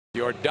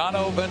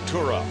Yordano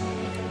Ventura.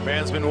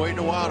 Fans been waiting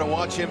a while to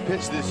watch him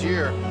pitch this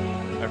year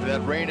after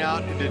that rain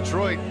out in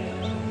Detroit.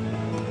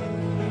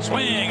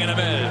 Swing and a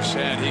miss,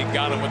 and he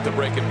got him with the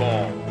breaking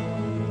ball.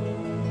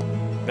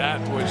 That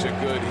was a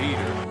good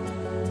heater.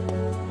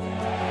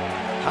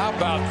 How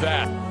about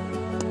that?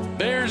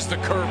 There's the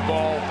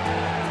curveball.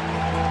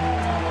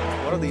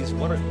 What are these?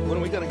 When are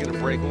we going to get a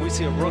break when we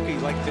see a rookie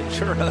like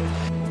Ventura?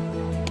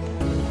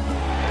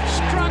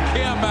 Struck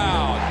him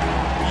out.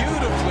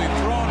 Beautifully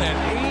thrown at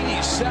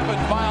 87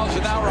 miles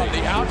an hour on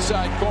the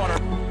outside corner.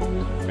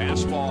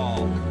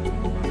 Fastball,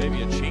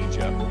 maybe a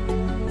changeup.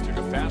 Took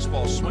a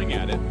fastball swing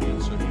at it,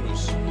 and so he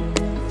was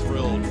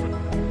thrilled.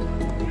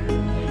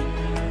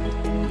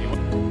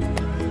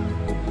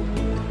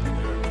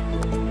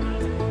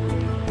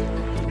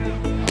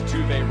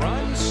 Two-bay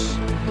runs,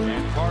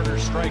 and Carter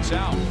strikes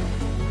out.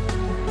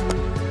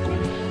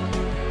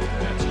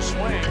 That's a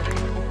swing,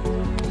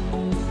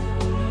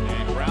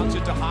 and grounds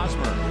it to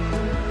Hosmer.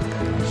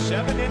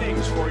 7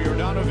 innings for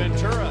Yordano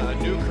Ventura, a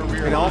new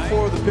career And all high.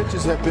 4 of the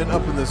pitches have been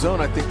up in the zone.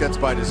 I think that's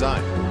by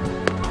design.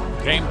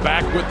 Came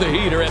back with the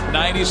heater at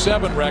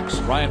 97, Rex.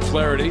 Ryan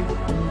Flaherty.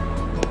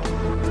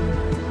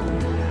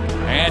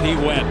 And he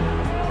went.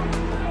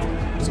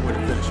 That's a way to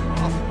finish him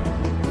off.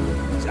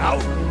 He's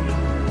out.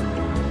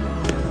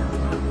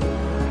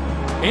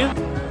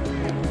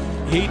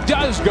 He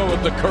does go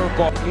with the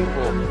curveball.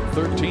 April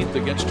 13th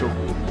against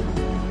Toronto.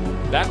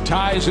 That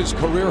ties his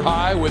career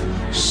high with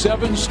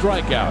 7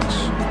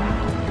 strikeouts.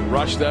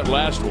 Rushed that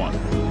last one.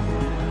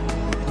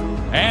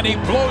 And he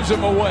blows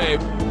him away.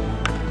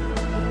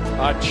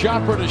 A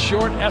chopper to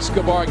short.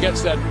 Escobar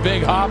gets that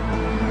big hop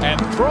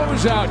and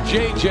throws out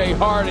J.J.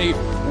 Hardy.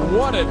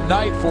 What a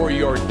night for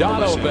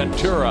Yordano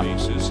Ventura.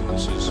 This is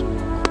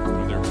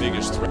their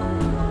biggest threat.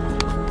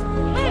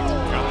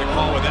 Got the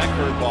call with that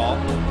curveball.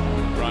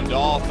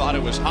 Grandal thought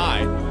it was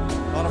high. A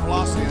lot of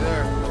velocity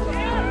there.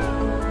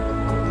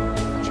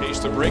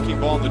 Chased the breaking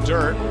ball in the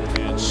dirt,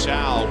 and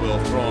Sal will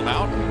throw him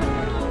out.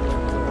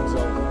 So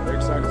very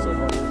excited so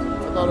far. I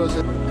thought it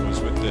Was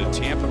with the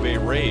Tampa Bay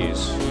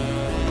Rays.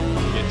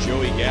 Get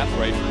Joey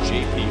Gathright for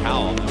J.P.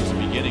 Howell. That was the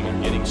beginning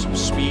of getting some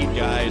speed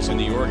guys in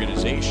the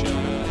organization.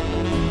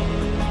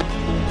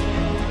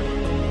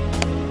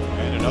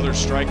 And another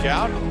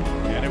strikeout,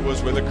 and it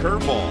was with a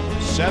curveball.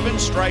 7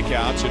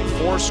 strikeouts in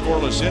 4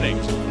 scoreless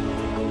innings.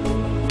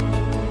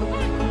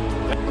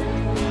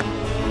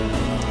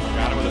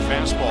 Got him with a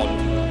fastball.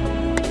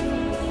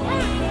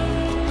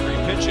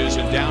 3 pitches,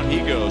 and down he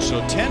goes.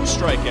 So 10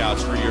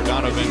 strikeouts for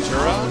Yordano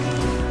Ventura.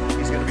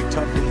 He's going to be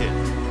tough to hit.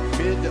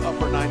 Mid to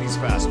upper 90s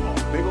fastball.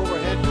 Big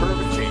overhead curve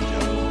and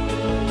changeup.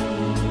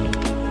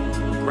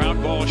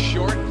 Ground ball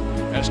short.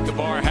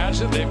 Escobar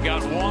has it. They've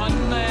got 1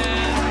 and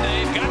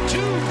they've got 2.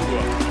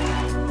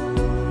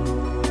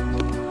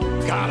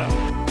 Got him.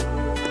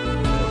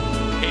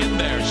 In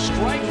there.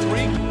 Strike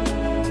 3.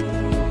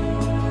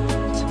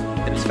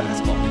 And his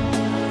fastball.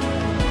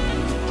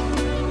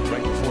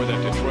 Right before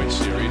that Detroit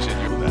series,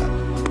 and you're that.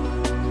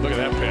 Look at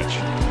that pitch.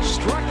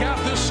 Struck out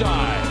this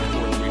side.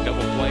 4-3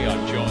 double play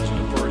on Jones in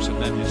the first, and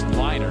then his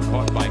liner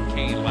caught by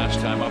Kane last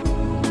time up.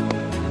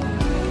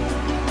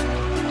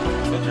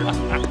 Well,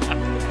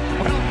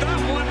 that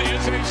one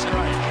is a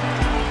strike.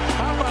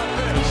 How about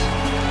this?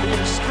 He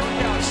has struck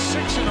out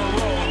 6 in a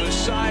row, the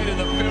side of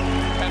the 5th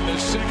and the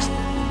 6th.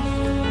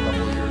 A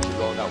couple of years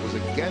ago, that was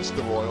against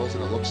the Royals,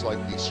 and it looks like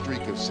the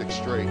streak of 6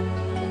 straight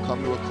will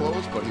come to a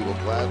close, but he will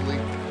gladly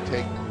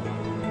take.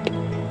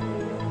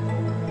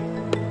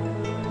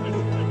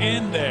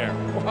 In there.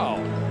 Wow,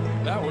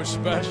 that was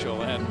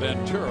special. And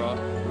Ventura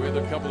with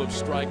a couple of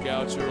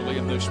strikeouts early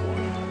in this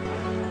one.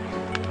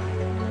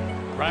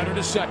 Ryder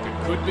to second.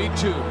 Could be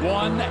 2.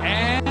 1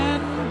 and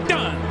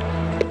done.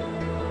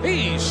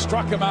 He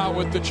struck him out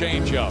with the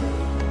changeup.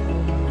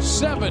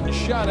 7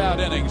 shutout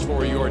innings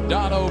for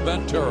Yordano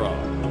Ventura.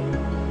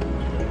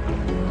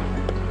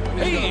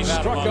 He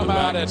struck him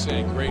out and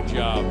saying, great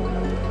job.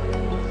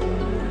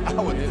 I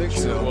would think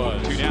so.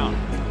 Was. 2 down.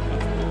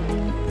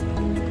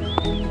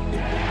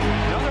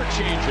 Another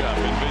changeup,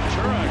 and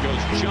Ventura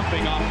goes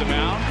jumping off the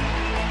mound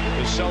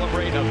to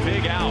celebrate a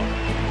big out.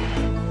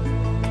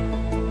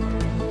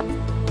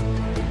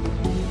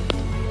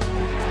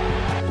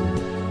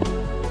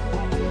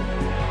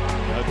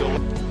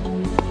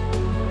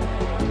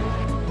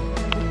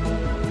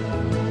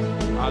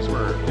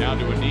 Hosmer down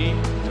to a knee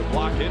to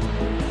block it,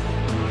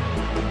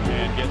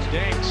 and gets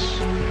Danks.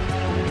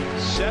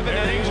 7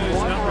 innings,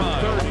 1 run.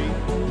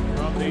 30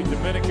 from the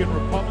Dominican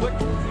Republic,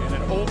 and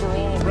an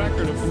overall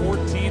record of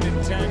 14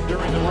 and 10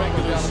 during the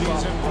regular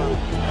season.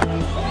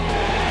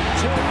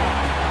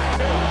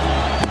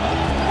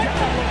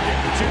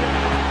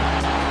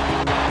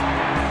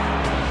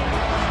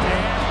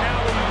 And now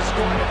he's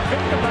going to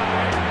pick the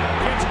bag.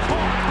 It's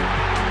caught,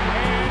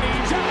 and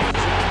he's out.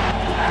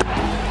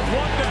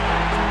 1 down.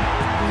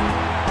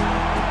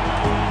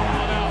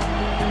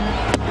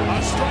 A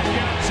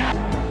strikeout to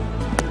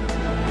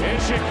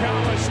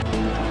Ishikawa.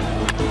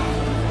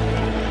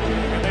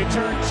 And they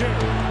turn 2.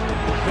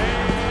 They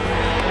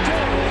do.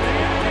 The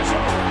inning is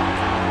over.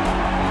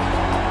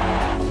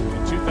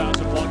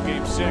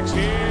 6.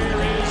 Here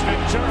is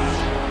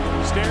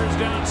Ventura. Stares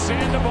down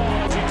Sandoval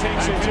as he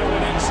takes it to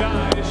it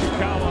inside.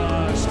 Chicago